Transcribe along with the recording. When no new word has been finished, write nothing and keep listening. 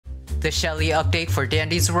The Shelly update for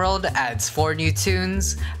Dandy's World adds 4 new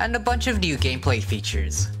toons and a bunch of new gameplay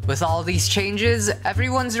features. With all these changes,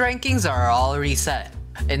 everyone's rankings are all reset.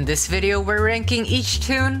 In this video, we're ranking each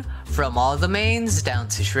toon from all the mains down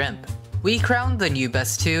to Shrimp. We crown the new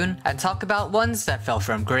best toon and talk about ones that fell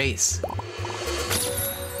from grace.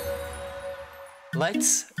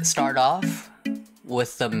 Let's start off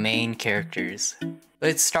with the main characters.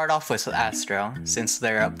 Let's start off with Astro, since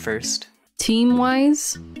they're up first.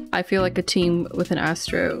 Team-wise, I feel like a team with an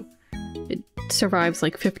Astro, it survives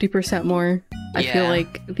like 50% more. I feel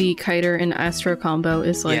like the Kiter and Astro combo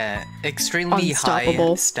is like extremely unstoppable.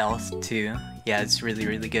 High stealth too. Yeah, it's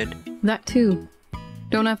really good. That too.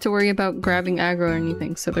 Don't have to worry about grabbing aggro or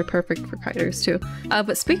anything, so they're perfect for Kiters too.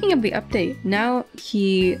 But speaking of the update, now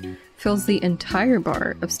he fills the entire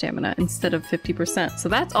bar of stamina instead of 50%, so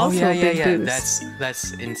that's also a big boost.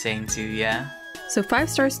 That's insane too, yeah. So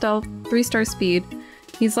 5-star stealth, 3-star speed.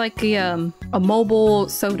 He's like a mobile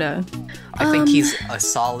soda. I think he's a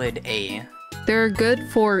solid A. They're good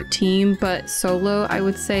for team, but solo, I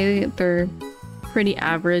would say they're pretty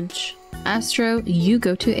average. Astro, you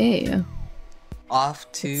go to A.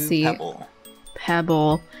 Off to Pebble.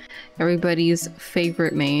 Pebble. Everybody's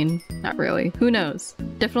favorite main. Not really. Who knows?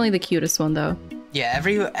 Definitely the cutest one though. Yeah,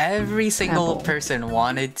 every single person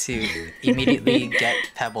wanted to immediately get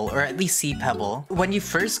Pebble, or at least see Pebble. When you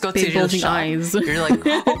first go to the shop, you're like,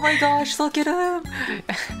 oh my gosh, look at him!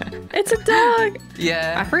 It's a dog!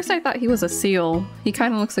 Yeah. At first I thought he was a seal. He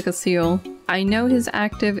kind of looks like a seal. I know his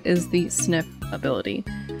active is the sniff ability,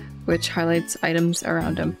 which highlights items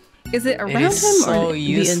around him. Is it around him so or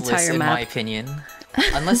the entire in map? My opinion.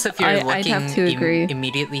 Unless if you're looking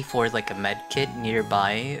immediately for like a med kit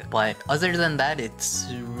nearby, but other than that, it's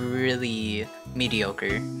really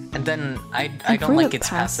mediocre. And then I don't like its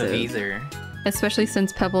passive either. Especially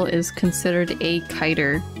since Pebble is considered a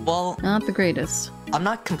kiter. Well, not the greatest. I'm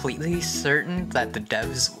not completely certain that the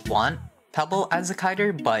devs want Pebble as a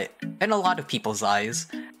kiter, but in a lot of people's eyes,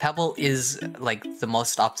 Pebble is like the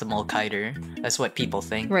most optimal kiter. That's what people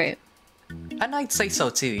think. Right. And I'd say so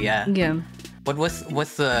too, yeah. Yeah. But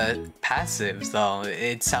with the passives though,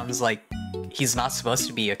 it sounds like he's not supposed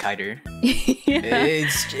to be a kiter.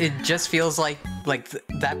 It just feels like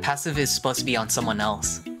that passive is supposed to be on someone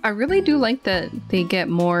else. I really do like that they get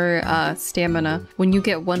more stamina. When you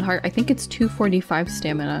get 1 heart, I think it's 245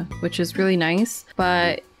 stamina, which is really nice,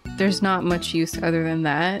 but there's not much use other than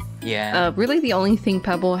that. Yeah. Really the only thing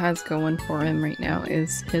Pebble has going for him right now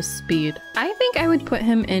is his speed. I think I would put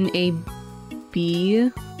him in a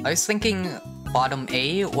B. I was thinking bottom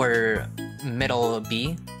A or middle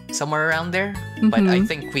B, somewhere around there. But I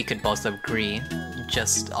think we could both agree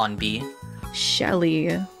just on B.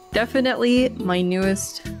 Shelly. Definitely my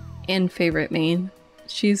newest and favorite main.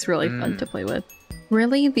 She's really fun to play with.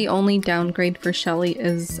 Really, the only downgrade for Shelly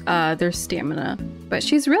is their stamina. But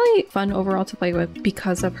she's really fun overall to play with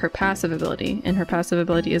because of her passive ability. And her passive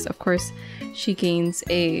ability is, of course, she gains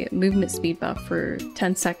a movement speed buff for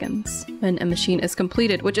 10 seconds when a machine is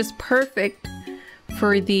completed, which is perfect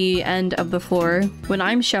for the end of the floor. When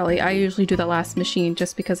I'm Shelly, I usually do the last machine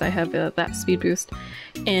just because I have that speed boost,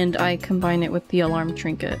 and I combine it with the alarm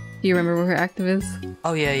trinket. Do you remember what her active is?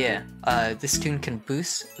 Oh yeah. This toon can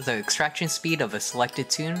boost the extraction speed of a selected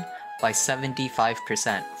toon by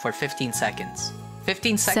 75% for 15 seconds.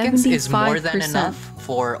 15 seconds is more than enough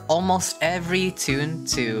for almost every toon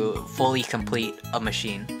to fully complete a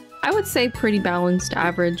machine. I would say pretty balanced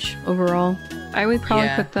average overall. I would probably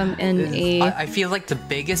put them in a I feel like the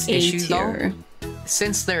biggest issue though,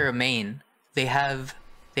 since they're a main, they have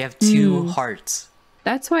 2 hearts.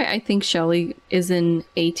 That's why I think Shelly is in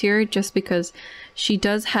A tier, just because she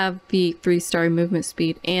does have the 3-star movement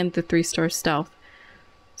speed and the 3-star stealth.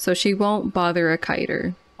 So she won't bother a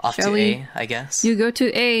kiter. Off Shelly, to A, I guess. You go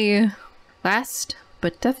to A. Last,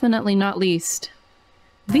 but definitely not least,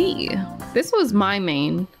 V. This was my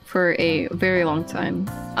main for a very long time.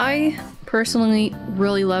 I personally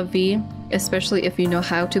really love V, especially if you know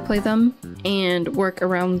how to play them and work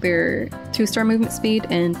around their 2-star movement speed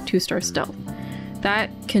and 2-star stealth. That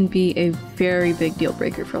can be a very big deal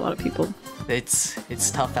breaker for a lot of people.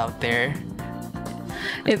 It's tough out there.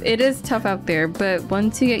 It is tough out there, but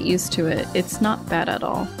once you get used to it, it's not bad at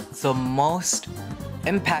all. The most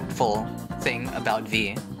impactful thing about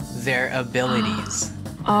V, their abilities.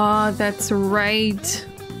 That's right.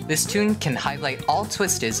 This toon can highlight all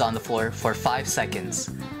twisted on the floor for 5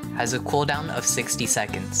 seconds, has a cooldown of 60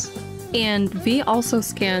 seconds. And V also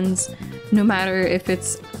scans no matter if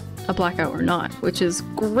it's a blackout or not, which is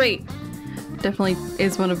great. Definitely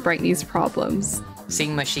is one of Brightney's problems.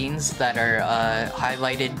 Seeing machines that are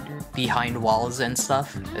highlighted behind walls and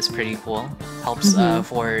stuff is pretty cool. Helps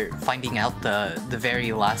for finding out the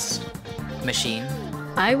very last machine.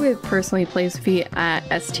 I would personally place V at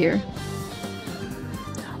S tier.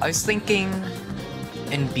 I was thinking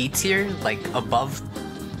in B tier, like above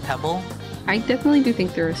Pebble. I definitely do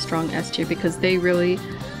think they're a strong S tier because they really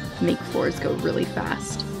make floors go really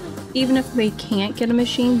fast. Even if they can't get a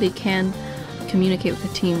machine, they can communicate with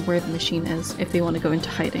the team where the machine is if they want to go into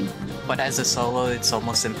hiding. But as a solo, it's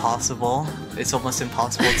almost impossible. It's almost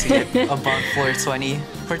impossible to get above floor 20.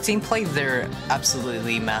 For team play, they're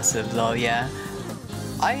absolutely massive though, yeah.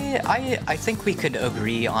 I think we could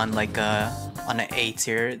agree on like on an A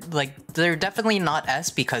tier. Like, they're definitely not S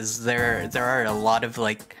because there are a lot of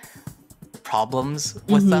like problems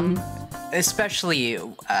with them, especially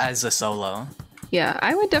as a solo. Yeah,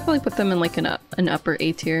 I would definitely put them in like an upper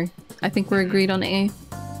A tier. I think we're agreed on A.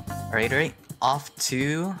 Right. Off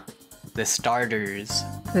to the starters.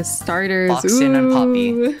 The starters. Boxin and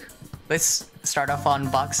Poppy. Ooh. Let's start off on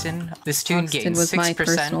Boxin. This Toon gains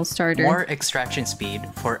 6% more extraction speed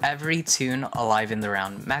for every Toon alive in the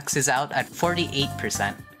round. Maxes out at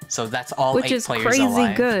 48%. So that's all 8 players alive. Which is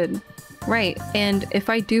crazy good. Right, and if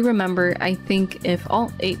I do remember, I think if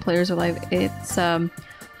all 8 players are alive, it's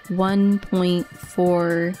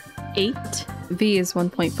 1.48. V is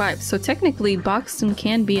 1.5. So technically, Boxin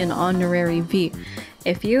can be an honorary V.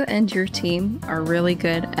 If you and your team are really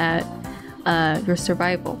good at your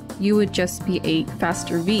survival, you would just be a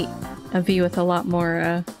faster V. A V with a lot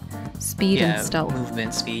more speed and stealth.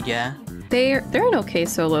 Movement speed, yeah. They're an okay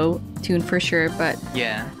solo Toon for sure, but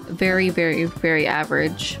yeah, very, very, very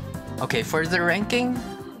average. Okay, for the ranking,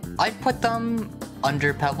 I'd put them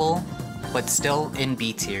under Pebble, but still in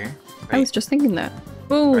B tier. Right? I was just thinking that.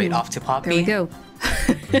 Boom! Right off to Poppy. There we go.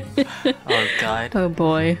 Oh god. Oh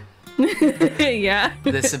boy. Yeah.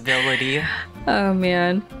 This ability. Oh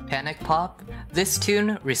man. Panic Pop. This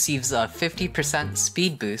Toon receives a 50%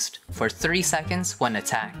 speed boost for 3 seconds when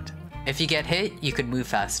attacked. If you get hit, you could move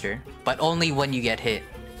faster, but only when you get hit.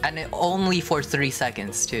 And only for 3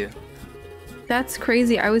 seconds too. That's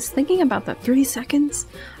crazy. I was thinking about that. 3 seconds?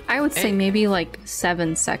 I would say maybe like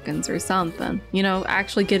 7 seconds or something. You know,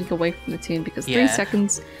 actually getting away from the Toon, because 3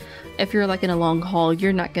 seconds, if you're like in a long haul,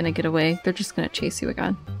 you're not gonna get away. They're just gonna chase you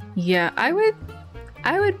again. Yeah, I would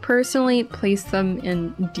personally place them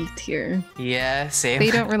in D tier. Yeah, same. They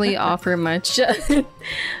don't really offer much to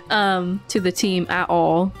the team at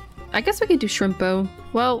all. I guess we could do Shrimpo.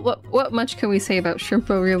 Well, what much can we say about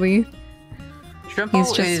Shrimpo, really? Shrimpo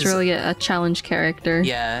He's just really a challenge character.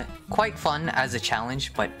 Yeah, quite fun as a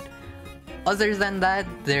challenge, but other than that,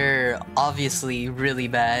 they're obviously really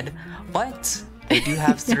bad. But they do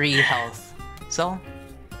have 3 health, so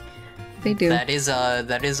they do. That is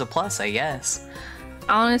a plus, I guess.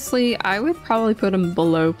 Honestly, I would probably put him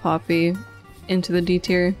below Poppy into the D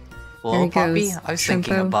tier. Below Poppy? I was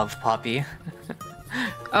thinking above Poppy.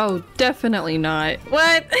 Oh, definitely not.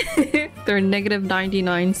 What? They're negative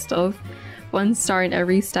 99 stuff. 1 star in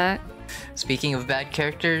every stat. Speaking of bad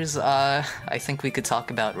characters, I think we could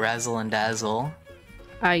talk about Razzle and Dazzle.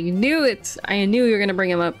 I knew it! I knew you were gonna bring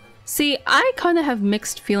him up. See, I kind of have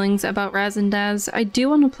mixed feelings about Raz and Daz. I do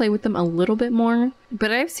want to play with them a little bit more,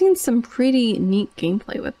 but I've seen some pretty neat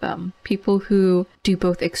gameplay with them. People who do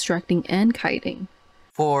both extracting and kiting.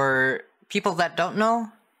 For people that don't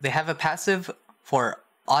know, they have a passive for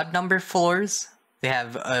odd number floors. They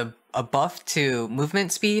have a buff to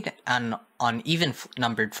movement speed, and on even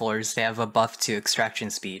numbered floors, they have a buff to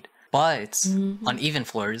extraction speed. But on even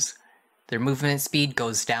floors, their movement speed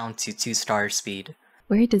goes down to 2-star speed.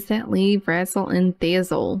 Where does that leave Razzle and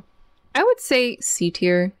Dazzle? I would say C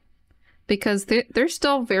tier, because they're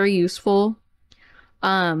still very useful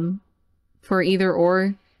for either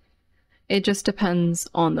or. It just depends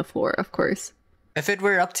on the floor, of course. If it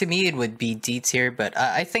were up to me, it would be D tier, but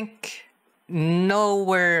I think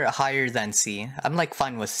nowhere higher than C. I'm like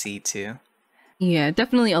fine with C too. Yeah,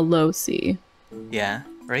 definitely a low C. Yeah,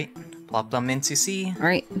 right? Plop them into C.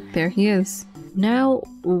 Alright, there he is. Now,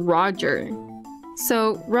 Roger.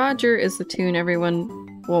 So, Roger is the Toon everyone,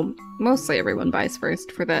 well, mostly everyone buys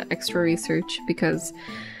first for that extra research, because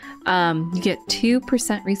you get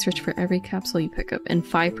 2% research for every capsule you pick up, and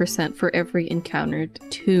 5% for every encountered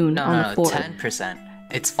Toon on the floor. 10%.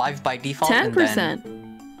 It's 5 by default. 10%?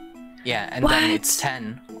 Yeah, and then it's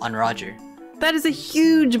 10 on Roger. That is a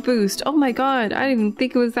huge boost. Oh my god, I didn't even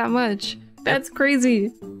think it was that much. That's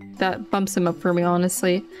crazy. That bumps him up for me,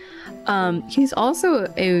 honestly. He's also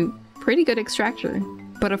a pretty good extractor,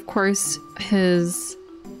 but of course his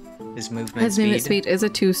movement speed is a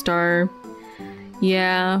 2-star.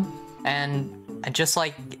 Yeah. And just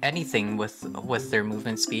like anything with their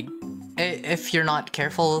movement speed, if you're not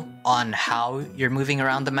careful on how you're moving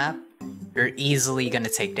around the map, you're easily gonna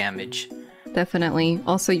take damage. Definitely.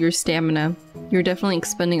 Also, your stamina. You're definitely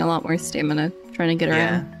expending a lot more stamina trying to get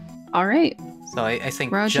around. All right. So I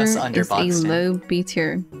think Roger just under is boxing. a low B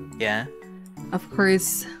tier. Yeah. Of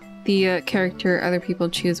course, the character other people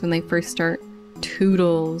choose when they first start,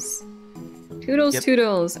 Toodles. Toodles, Yep.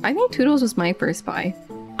 Toodles. I think Toodles was my first buy.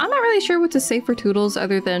 I'm not really sure what to say for Toodles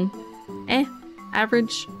other than,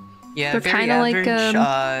 average. Yeah, They're very kinda like,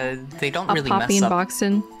 average. They don't A really Poppy mess and up.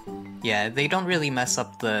 Boxton. Yeah, they don't really mess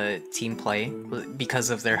up the team play because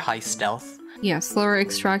of their high stealth. Yeah, slower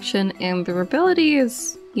extraction, and their ability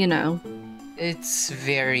is, you know. It's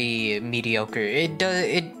very mediocre. It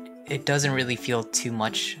doesn't really feel too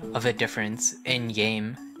much of a difference in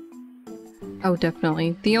game. Oh,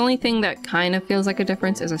 definitely. The only thing that kind of feels like a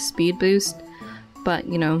difference is a speed boost, but,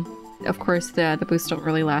 you know, of course the boosts don't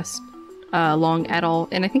really last long at all,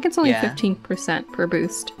 and I think it's only 15% per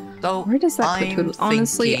boost. So Where does that put I'm Toodles?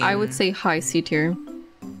 Honestly, I would thinking- say high C tier.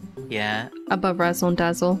 Yeah. Above Razzle and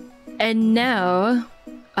Dazzle. And now,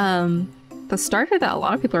 the starter that a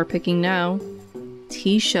lot of people are picking now,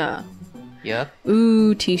 Tisha. Yep.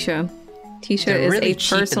 Ooh, Tisha. Tisha They're is really a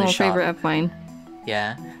cheap in the personal shop. favorite of mine.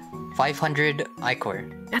 Yeah. 500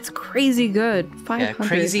 iCore. That's crazy good. 500. Yeah,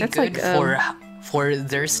 crazy That's good like, for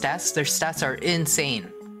their stats. Their stats are insane.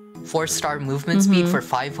 4-star movement speed for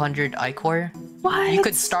 500 iCore. what? You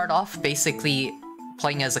could start off basically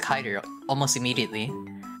playing as a kiter almost immediately.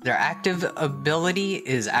 Their active ability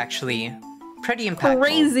is actually pretty impactful.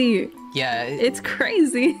 Crazy. Yeah, It's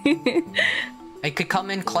crazy. it could come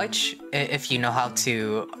in clutch if you know how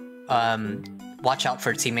to watch out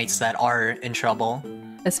for teammates that are in trouble.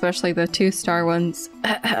 Especially the 2-star ones.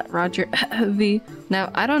 Roger V.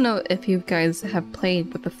 Now, I don't know if you guys have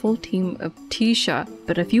played with the full team of Tisha,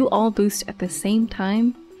 but if you all boost at the same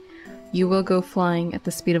time, you will go flying at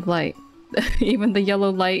the speed of light. Even the yellow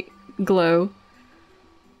light glow.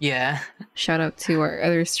 Yeah, Shout out to our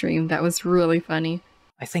other stream. That was really funny.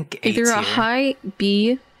 I think A Either tier. a high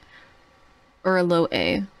B or a low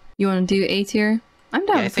A. You want to do A tier? I'm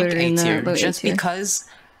down Yeah, I to put think it in A tier, low just A tier. because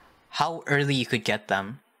how early you could get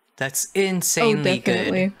them. That's Oh, insanely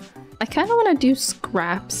definitely. good. I kind of want to do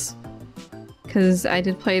scraps because I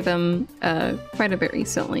did play them quite a bit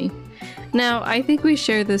recently. Now, I think we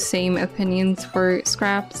share the same opinions for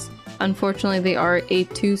scraps. Unfortunately, they are a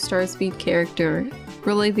 2-star speed character.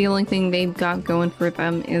 Really, the only thing they've got going for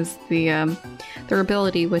them is the their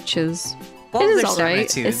ability, which is Well, it is their all stamina right.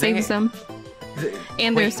 too. It saves them,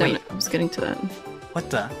 and their Wait, stamina. wait. I was getting to that. What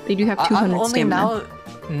the? They do have 200 I'm only stamina. now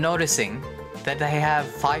noticing that they have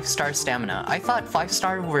 5-star stamina. I thought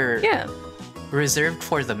 5-star were Yeah. reserved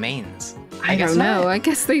for the mains. I guess don't know. not. I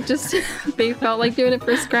guess they just they felt like doing it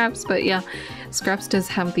for Scraps, but yeah, Scraps does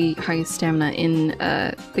have the highest stamina in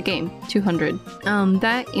the game, 200.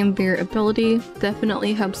 That and their ability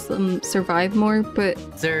definitely helps them survive more, but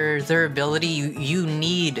Their ability, you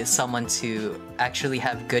need someone to actually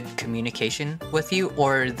have good communication with you,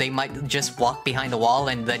 or they might just walk behind the wall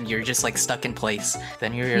and then you're just like stuck in place.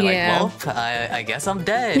 Then you're Yeah. like, well, I guess I'm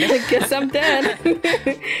dead. I guess I'm dead.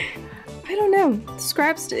 I don't know.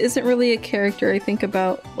 Scraps isn't really a character I think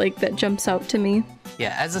about like that jumps out to me.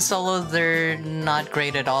 Yeah, as a solo, they're not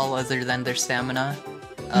great at all other than their stamina.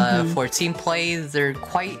 For team play, they're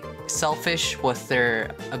quite selfish with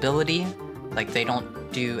their ability. Like, they don't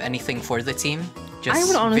do anything for the team. Just I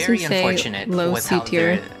would honestly very say unfortunate low with C how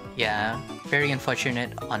tier. they're... Yeah, very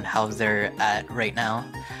unfortunate on how they're at right now.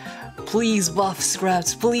 Please buff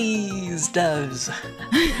Scraps, please, devs.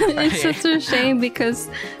 It's such a shame because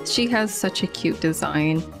she has such a cute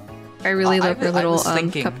design. I really love her I little was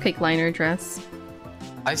thinking- cupcake liner dress.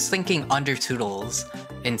 I was thinking under Toodles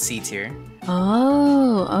in C tier.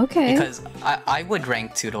 Oh, okay. Because I would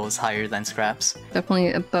rank Toodles higher than Scraps.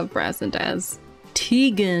 Definitely above Raz and Daz.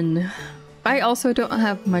 Tegan. I also don't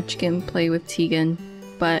have much gameplay with Tegan,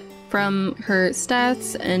 but from her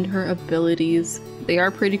stats and her abilities, they are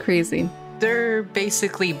pretty crazy. They're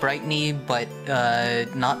basically Brightney, but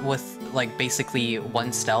not with like basically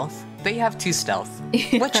 1 stealth. They have 2 stealth,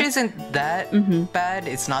 which isn't that bad.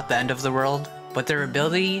 It's not the end of the world, but their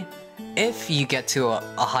ability, if you get to a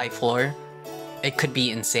high floor, it could be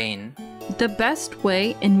insane. The best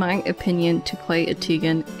way, in my opinion, to play a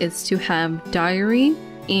Tegan is to have Diary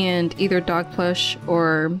and either Dog Plush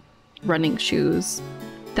or Running Shoes.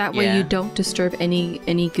 That way Yeah. you don't disturb any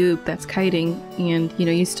goop that's kiting, and you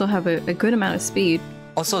know you still have a good amount of speed.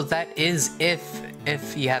 Also, that is if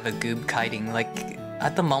you have a Goob kiting. Like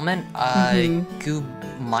at the moment, Goob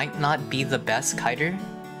might not be the best kiter.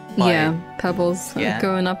 But Yeah, Pebbles Yeah.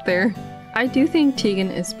 going up there. I do think Tegan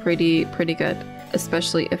is pretty good,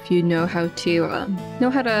 especially if you know how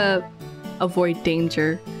to avoid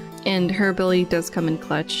danger, and her ability does come in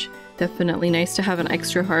clutch. Definitely nice to have an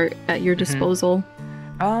extra heart at your disposal.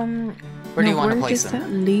 Where do you want to place them? Where does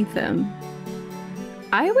that leave them?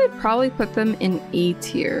 I would probably put them in A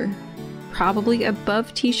tier, probably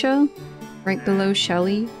above Tisha, right below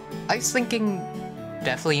Shelly. I was thinking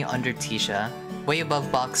definitely under Tisha, way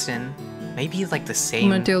above Boxton. Maybe like the same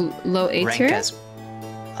I'm gonna do low A rank tier as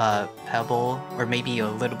Pebble, or maybe a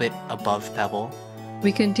little bit above Pebble.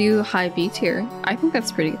 We can do high B tier. I think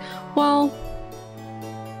that's pretty. Well,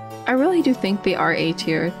 I really do think they are A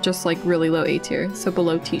tier, just like really low A tier, so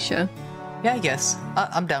below Tisha. Yeah, I guess.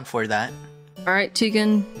 I'm down for that. Alright,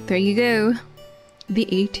 Tegan, there you go. The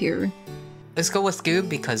A tier. Let's go with Goob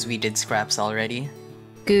because we did Scraps already.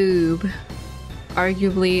 Goob.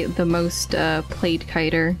 Arguably the most played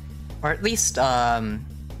kiter. Or at least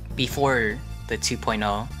before the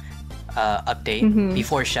 2.0 update,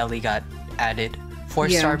 before Shelly got added.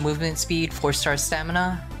 4-star movement speed, 4-star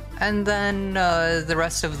stamina, and then the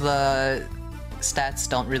rest of the stats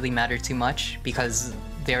don't really matter too much because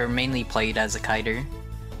they're mainly played as a kiter.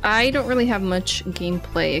 I don't really have much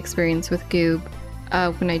gameplay experience with Goob.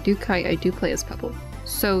 When I do kite, I do play as Pebble.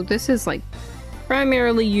 So this is like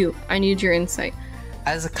primarily you. I need your insight.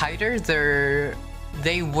 As a kiter,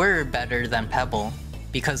 they were better than Pebble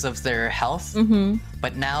because of their health,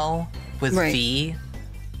 but now with V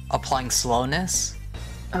applying slowness,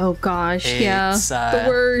 oh gosh, yeah, the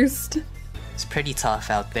worst. It's pretty tough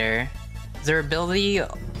out there. Their ability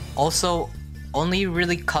also only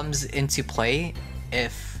really comes into play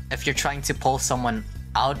if you're trying to pull someone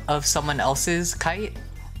out of someone else's kite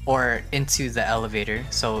or into the elevator.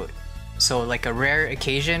 So like a rare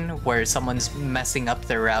occasion where someone's messing up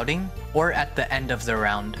their routing, or at the end of the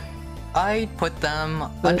round. I'd put them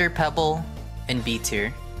under Pebble in B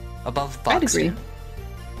tier, above Boxton.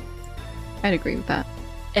 I'd agree with that.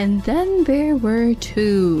 And then there were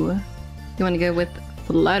two. You want to go with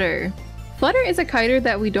Flutter. Flutter is a kiter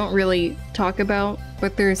that we don't really talk about,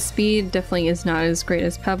 but their speed definitely is not as great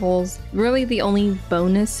as Pebble's. Really, the only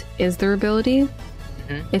bonus is their ability.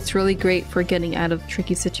 It's really great for getting out of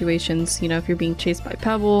tricky situations, you know, if you're being chased by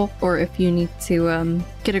Pebble, or if you need to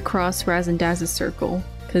get across Raz and Daz's circle,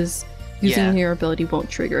 because using your ability won't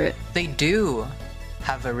trigger it. They do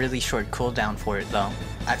have a really short cooldown for it though.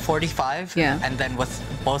 At 45, and then with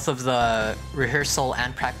both of the rehearsal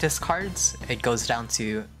and practice cards, it goes down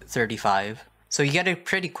to 35. So you get it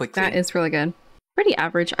pretty quickly. That is really good. Pretty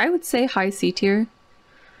average. I would say high C tier.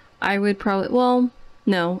 I would probably, well,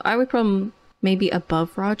 no, I would probably maybe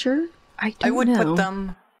above Roger. I would put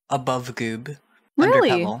them above Goob.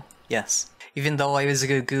 Really? Under Pebble. Yes. Even though I was a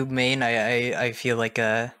good Goob main, I feel like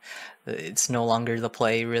it's no longer the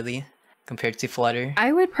play really compared to Flutter.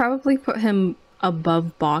 I would probably put him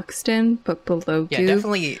above Boxton, but below Goob. Yeah,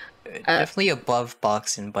 definitely above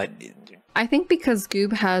Boxton, but I think because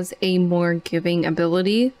Goob has a more giving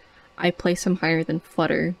ability, I place him higher than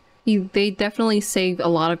Flutter. They definitely save a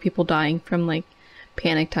lot of people dying from like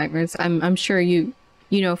panic timers. I'm sure you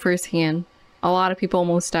know firsthand. A lot of people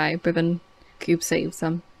almost die, but then Goob saves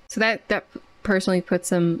them. So that personally puts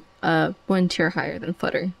him one tier higher than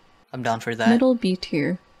Flutter. I'm down for that. Middle B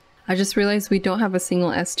tier. I just realized we don't have a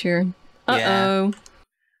single S tier. Uh-oh. Yeah.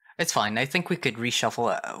 It's fine. I think we could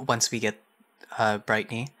reshuffle once we get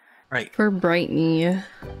Brightney. Right. For Brightney.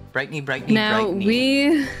 Brightney. Now,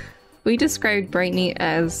 we described Brightney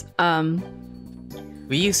as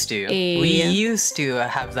we used to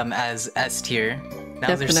have them as S tier.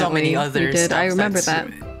 Now there's so many other stuff. I remember that.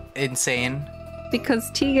 Insane. Because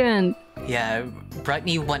Tegan. Yeah,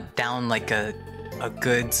 Brightney went down like a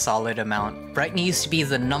good solid amount. Brightney used to be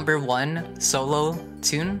the #1 solo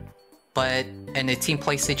toon, but in a team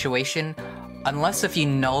play situation, unless if you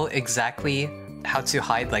know exactly how to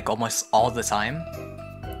hide like almost all the time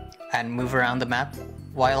and move around the map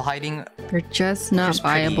while hiding, they're just not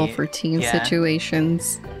viable for team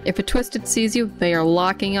situations. If a Twisted sees you, they are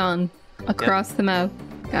locking on across the map.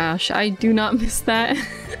 Gosh, I do not miss that.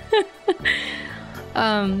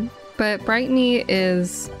 But Brightney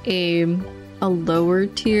is a lower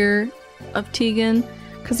tier of Tegan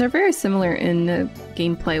because they're very similar in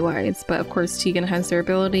gameplay wise, but of course Tegan has their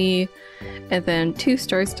ability, and then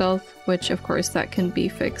 2-star stealth, which of course that can be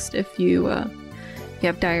fixed if you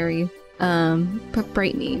have diary. But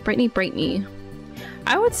Brightney.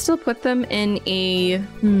 I would still put them in a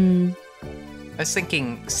I was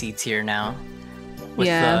thinking C tier now.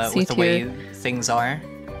 With the way things are.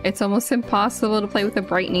 It's almost impossible to play with a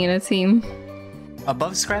Brightney in a team.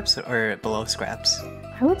 Above Scraps or below Scraps?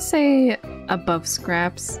 I would say above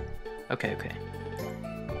Scraps. Okay, okay.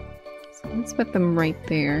 So let's put them right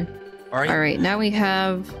there. Alright. Alright, now we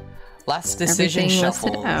have Last decision everything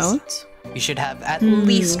listed shuffles. out. You should have at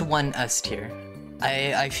least one S tier.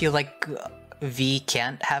 I feel like V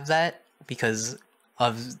can't have that because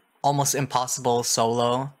of almost impossible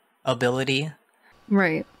solo ability.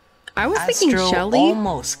 Right. I was Astro thinking Shelly.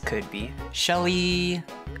 almost could be. Shelly...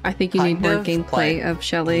 I think you need more gameplay of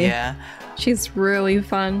Shelly. Yeah. She's really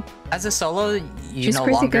fun. As a solo, you She's no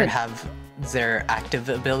crazy longer good. have their active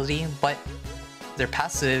ability, but their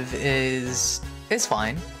passive is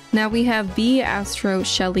fine. Now we have V, Astro,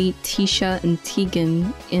 Shelly, Tisha, and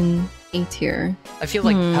Tegan in A tier. I feel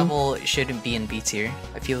like Pebble shouldn't be in B tier.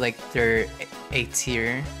 I feel like they're A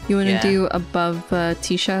tier. You want to Yeah. do above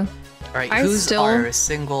Tisha? Alright, I who's still- our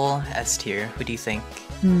single S tier? Who do you think?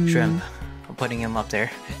 Shrimp. I'm putting him up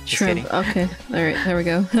there. Just Shrimp. kidding. Okay. All right. There we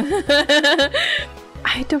go.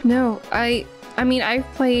 I don't know. I mean, I've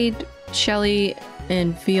played Shelly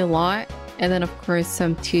and V a lot, and then of course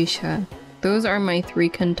some Tisha. Those are my 3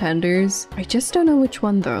 contenders. I just don't know which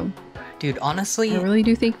one though. Dude, honestly, I really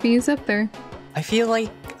do think V is up there. I feel like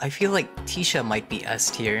Tisha might be S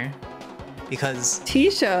tier because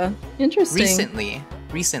Tisha. Interesting.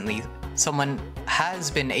 recently someone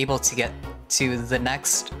has been able to get to the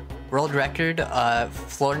next world record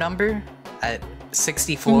floor number at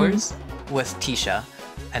 60 floors with Tisha,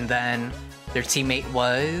 and then their teammate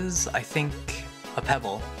was, I think, a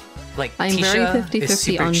Pebble. Like, I'm Tisha very is 50-50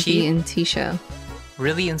 super on cheap, V and Tisha.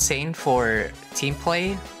 really insane for team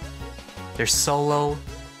play. Their solo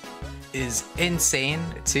is insane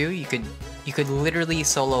too. You could literally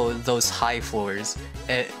solo those high floors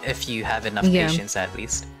if you have enough patience, at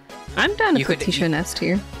least. I'm down to You put could- Tisha in S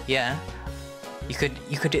tier. Yeah, you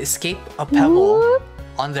could escape a Pebble Whoop.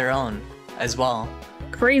 on their own as well.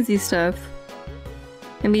 Crazy stuff.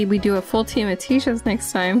 Maybe we do a full team of Tisha's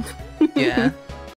next time. Yeah.